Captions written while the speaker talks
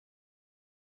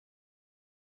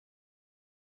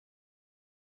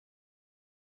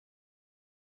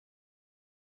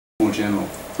more general.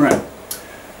 Right.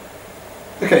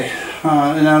 Okay,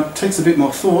 and now it takes a bit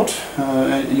more thought.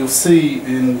 You'll see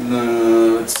in,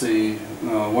 let's see,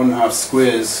 1.5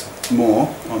 squares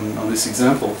more on this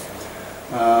example.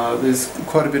 There's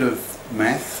quite a bit of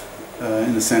math,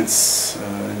 in the sense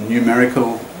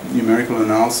numerical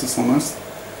analysis almost.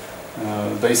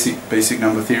 Basic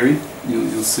number theory.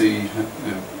 You'll see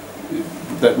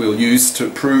that we'll use to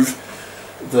prove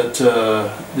that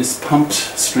this pumped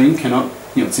string cannot,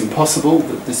 it's impossible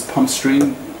that this pumped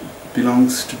string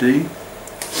belongs to D.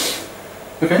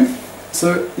 Okay,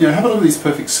 so have a look at these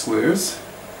perfect squares.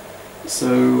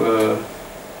 So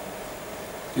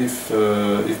if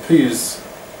P is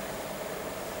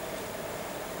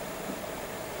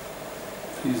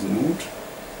naught,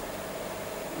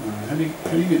 how do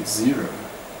you get 0?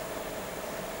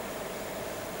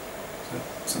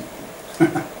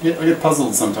 Yeah, I get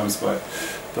puzzled sometimes by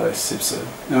Sipser.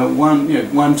 Now 1,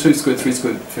 2 squared, 3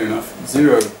 squared, fair enough.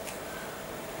 0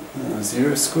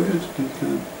 squared,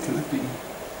 can that be?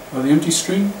 Oh, the empty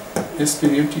string? S be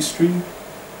the empty string?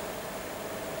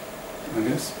 I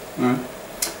guess.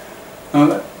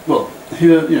 Alright. Well,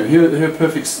 here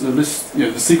perfect list.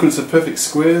 The sequence of perfect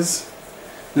squares.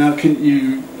 Now,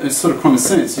 it's sort of common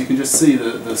sense. You can just see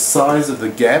the size of the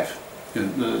gap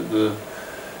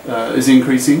is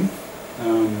increasing.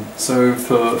 So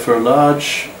for a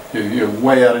large,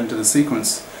 way out into the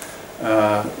sequence,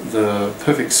 the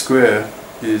perfect square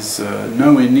is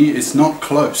nowhere near. It's not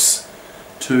close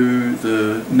to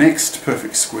the next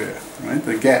perfect square. Right?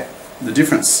 The gap, the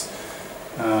difference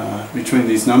between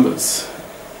these numbers,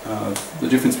 the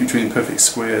difference between perfect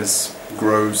squares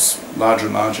grows larger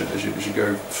and larger as you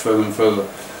go further and further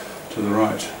to the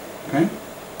right. Okay.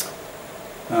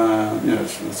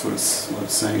 That's what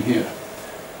it's saying here.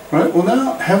 Right. Well,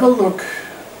 now have a look.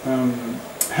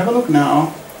 Have a look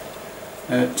now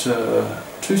at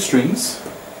 2 strings.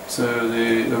 So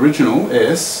the original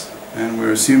S, and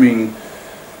we're assuming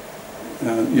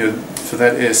for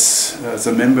that S as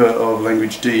a member of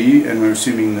language D, and we're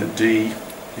assuming that D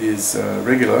is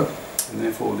regular, and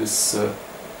therefore this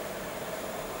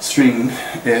string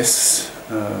S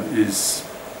is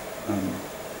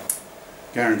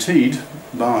guaranteed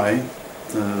by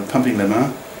the pumping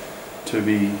lemma to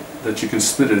be that you can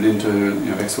split it into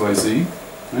X, Y, Z.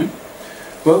 Right?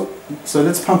 Well, so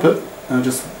let's pump it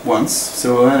just once.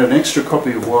 So we'll add an extra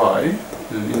copy of Y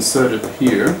and insert it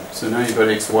here. So now you've got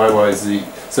X, Y, Y, Z.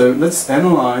 So let's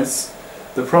analyze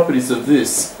the properties of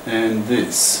this and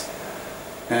this,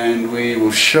 and we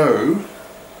will show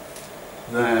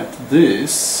that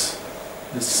this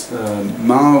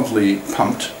mildly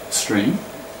pumped string,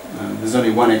 there's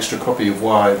only one extra copy of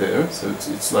Y there, so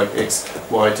it's like X,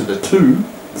 Y to the 2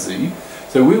 Z.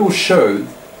 So we will show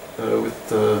with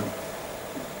the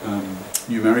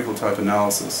numerical type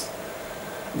analysis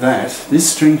that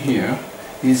this string here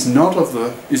is not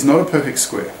a perfect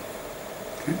square.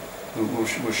 Okay?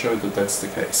 We'll show that that's the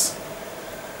case,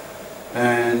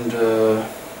 and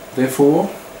therefore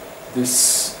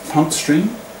this pumped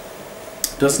string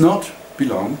does not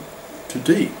belong to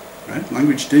D. Right?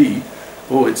 Language D,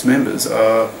 all its members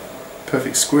are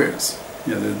perfect squares.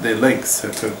 Their lengths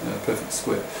are perfect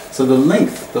square. So the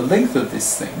length of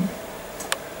this thing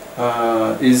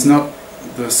is not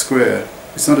the square.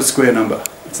 It's not a square number.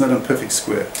 It's not a perfect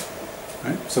square.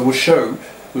 Right? So we'll show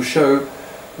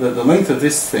that the length of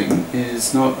this thing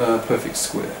is not a perfect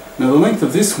square. Now the length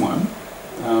of this one,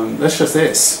 that's just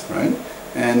S, right?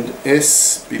 And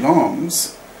S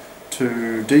belongs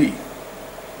to D,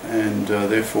 and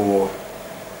therefore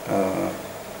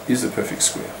is a perfect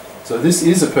square. So this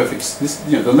is a perfect.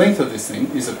 The length of this thing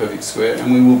is a perfect square,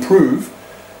 and we will prove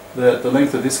that the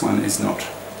length of this one is not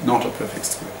a perfect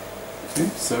square. Okay,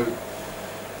 so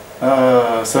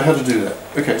how to do that?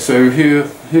 Okay, so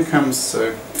here comes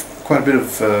quite a bit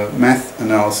of math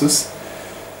analysis,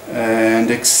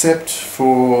 and except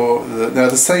for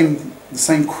the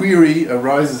same query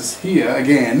arises here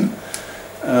again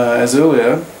as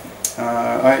earlier.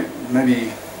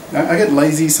 I get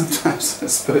lazy sometimes, I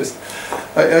suppose.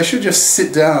 I should just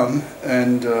sit down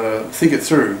and think it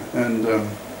through and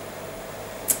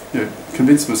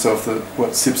convince myself that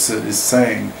what Sipser is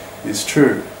saying is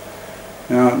true.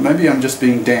 Now, maybe I'm just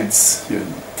being dense,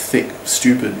 thick,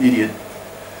 stupid, idiot.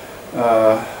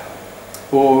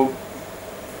 Or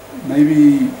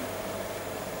maybe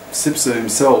Sipser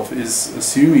himself is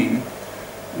assuming,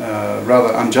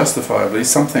 rather unjustifiably,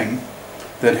 something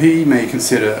that he may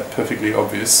consider perfectly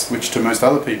obvious, which to most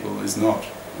other people is not.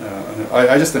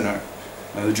 I just don't know.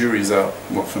 The jury is out,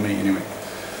 well, for me anyway.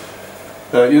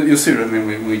 You'll see what I mean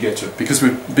when we get to it, because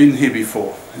we've been here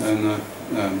before, and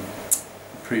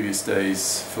previous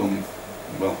day's filming.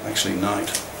 Well, actually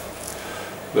night,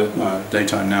 but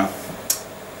daytime now.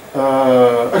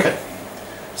 Okay,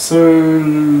 so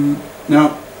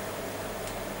now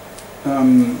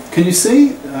can you see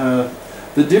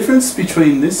the difference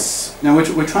between this? Now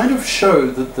we're trying to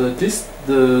show that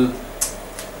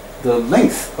the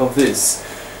length of this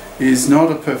is not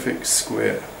a perfect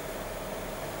square.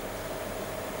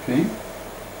 Okay.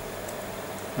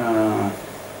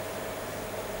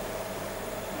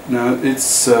 Now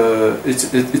it's a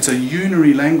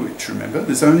unary language. Remember,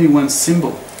 there's only one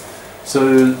symbol.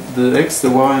 So the x, the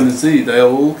y, and the z, they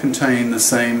all contain the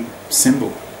same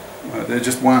symbol. They're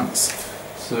just ones.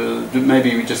 So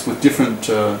maybe just with different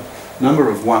number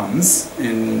of ones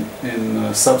in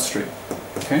substring.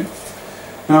 Okay.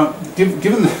 Now,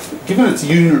 given it's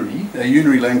unary, a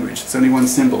unary language, it's only one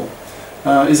symbol.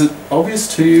 Is it obvious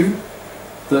to you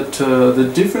that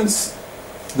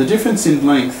the difference in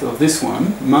length of this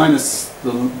one minus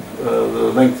the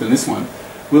length in this one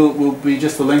will be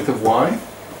just the length of y?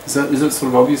 Is that sort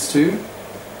of obvious to you?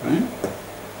 Right?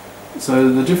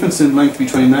 So the difference in length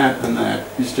between that and that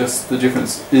is just the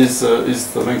difference is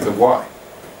the length of y.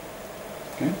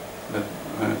 Okay,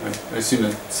 I assume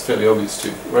that's fairly obvious to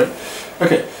you, right?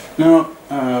 Okay. Now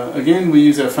again, we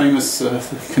use our famous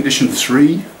condition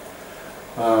 3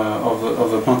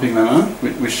 of the pumping lemma,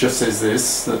 which just says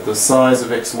this: that the size of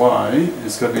xy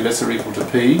is got to be less or equal to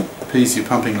p. P is your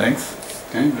pumping length.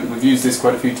 Okay, we've used this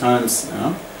quite a few times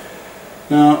now.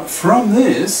 Now, from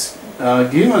this,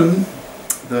 given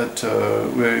that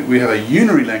we have a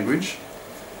unary language,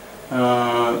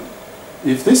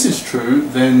 if this is true,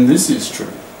 then this is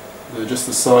true. Just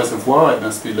the size of y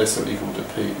must be less or equal to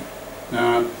p.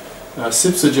 Now,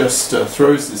 Sipser just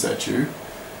throws this at you.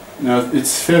 Now,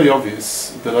 it's fairly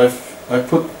obvious, but I've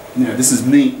put, this is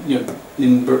me,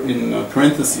 in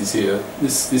parentheses here.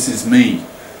 This is me.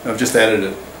 I've just added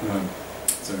it.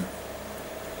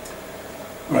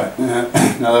 Right,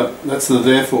 now that's the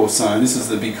therefore sign, this is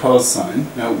the because sign.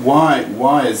 Now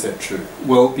why is that true?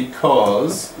 Well,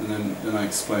 because, and then I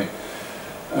explain.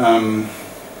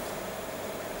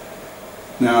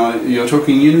 Now you're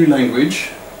talking unary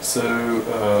language, so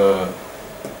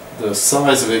the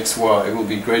size of xy will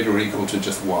be greater or equal to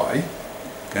just y,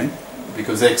 okay?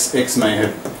 Because x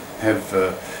may have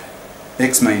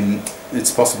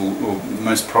it's possible, or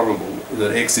most probable,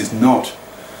 that x is not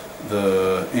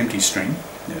the empty string.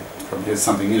 Yeah, it probably has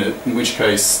something in it, in which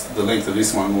case the length of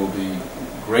this one will be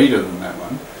greater than that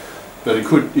one, but it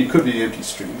could be the empty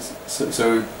strings.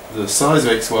 So the size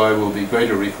of xy will be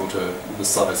greater or equal to the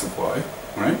size of y,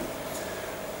 right?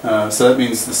 So that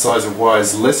means the size of y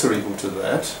is less or equal to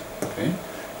that, okay?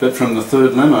 But from the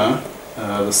third lemma,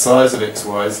 the size of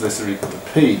xy is less or equal to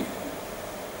p.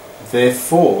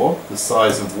 Therefore, the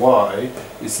size of y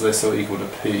is less or equal to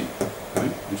p,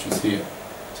 right? Which is here.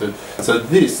 So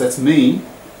this, that's me,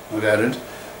 I've added,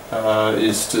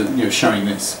 is to, showing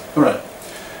this. Alright.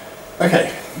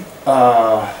 Okay.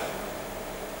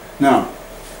 Now,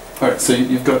 alright, so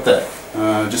you've got that.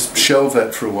 Just shelve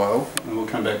that for a while, and we'll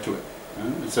come back to it.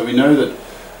 So we know that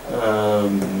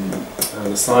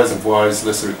the size of y is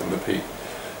less or equal to p.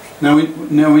 Now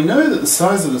we know that the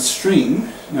size of the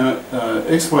string, now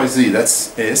x, y, z,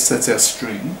 that's S, that's our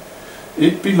string,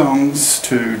 it belongs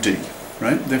to D.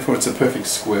 Right? Therefore, it's a perfect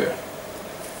square.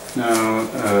 Now,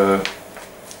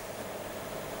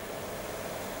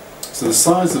 so the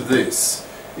size of this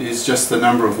is just the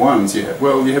number of ones you have.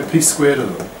 Well, you have p squared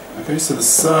of them. Okay, so the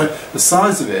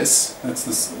size of S, that's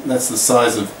the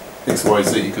size of x, y,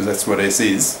 z, because that's what S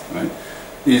is, right?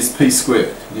 Is p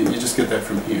squared. You just get that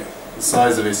from here. The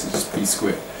size of S is just p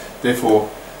squared. Therefore,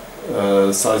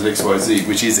 the size of x, y, z,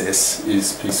 which is S,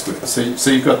 is p squared.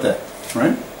 So you've got that,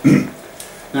 right?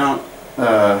 Now.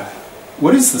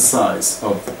 What is the size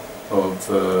of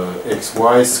x,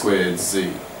 y squared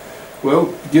z?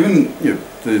 Well, given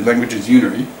the language is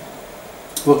unary,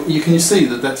 well, you see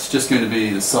that that's just going to be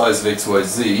the size of x, y,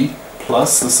 z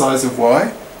plus the size of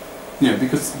y.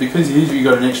 Because here you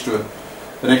got an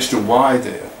extra y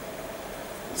there.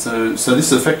 So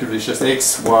this effectively is just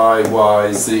x, y,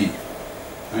 y, z,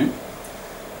 right?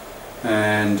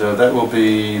 And that will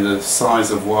be the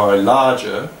size of y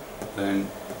larger than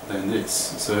this.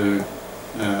 So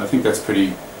I think that's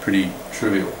pretty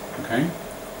trivial. Okay.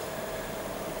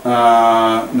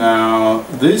 Now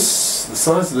the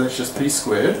size of that's just p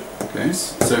squared. Okay.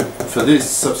 So for this,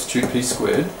 substitute p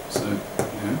squared. So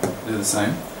they're the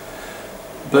same.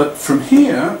 But from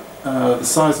here, the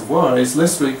size of y is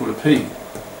less or equal to p.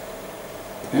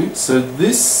 Okay. So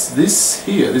this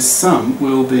here, this sum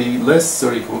will be less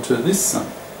or equal to this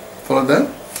sum. Follow that?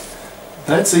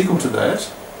 That's equal to that.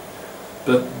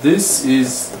 but this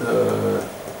is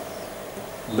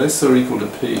less or equal to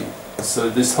p. So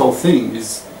this whole thing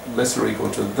is less or equal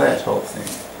to that whole thing.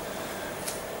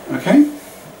 Okay?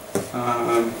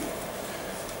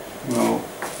 Well,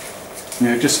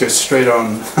 just go straight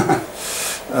on.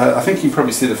 I think you can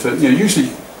probably see the first,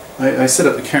 usually I set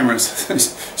up the cameras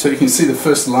so you can see the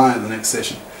first line of the next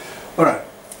session. Alright,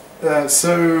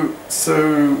 so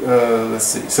let's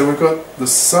see. So we've got the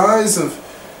size of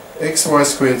xy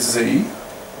squared z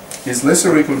is less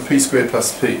or equal to p squared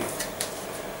plus p.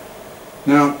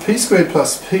 Now, p squared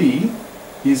plus p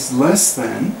is less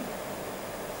than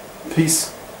p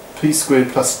squared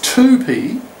plus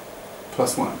 2p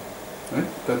plus 1. Right?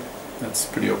 That's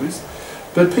pretty obvious.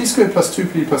 But p squared plus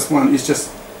 2p plus 1 is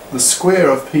just the square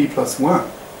of p plus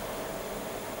 1.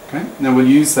 Okay? Now we'll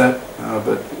use that,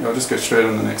 but I'll just go straight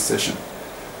on the next session.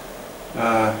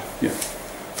 Yeah.